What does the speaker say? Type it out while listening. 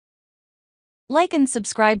Like and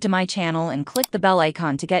subscribe to my channel and click the bell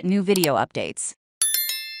icon to get new video updates.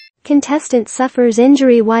 Contestant suffers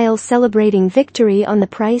injury while celebrating victory on The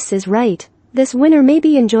Price is Right. This winner may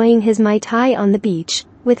be enjoying his Mai Tai on the beach,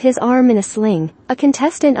 with his arm in a sling. A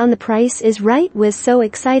contestant on The Price is Right was so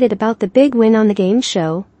excited about the big win on the game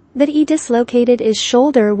show that he dislocated his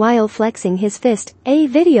shoulder while flexing his fist. A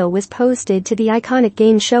video was posted to the iconic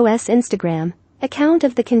game show's Instagram account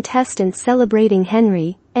of the contestant celebrating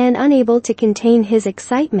Henry, and unable to contain his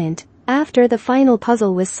excitement after the final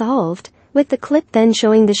puzzle was solved, with the clip then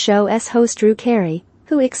showing the show's host Drew Carey,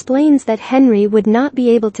 who explains that Henry would not be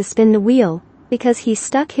able to spin the wheel because he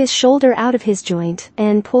stuck his shoulder out of his joint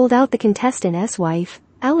and pulled out the contestant's wife,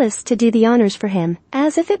 Alice, to do the honors for him.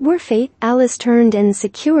 As if it were fate, Alice turned and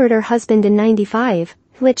secured her husband in '95,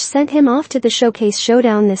 which sent him off to the Showcase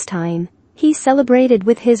Showdown this time. He celebrated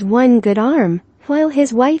with his one good arm, while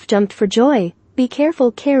his wife jumped for joy. "Be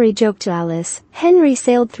careful," Carey joked to Alice. Henry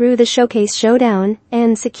sailed through the Showcase Showdown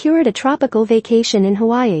and secured a tropical vacation in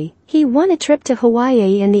Hawaii. He won a trip to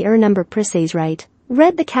Hawaii in the number Price is Right.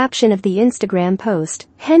 Read the caption of the Instagram post.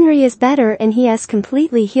 "Henry is better and he has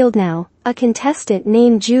completely healed now." A contestant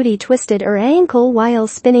named Judy twisted her ankle while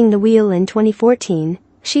spinning the wheel in 2014.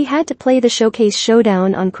 She had to play the Showcase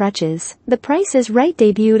Showdown on crutches. The Price is Right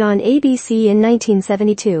debuted on ABC in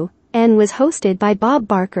 1972 and was hosted by Bob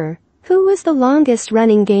Barker, who was the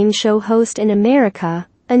longest-running game show host in America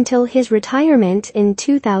until his retirement in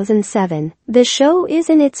 2007. The show is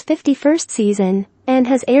in its 51st season and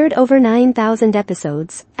has aired over 9,000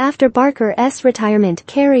 episodes. After Barker's retirement,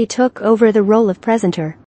 Carey took over the role of presenter.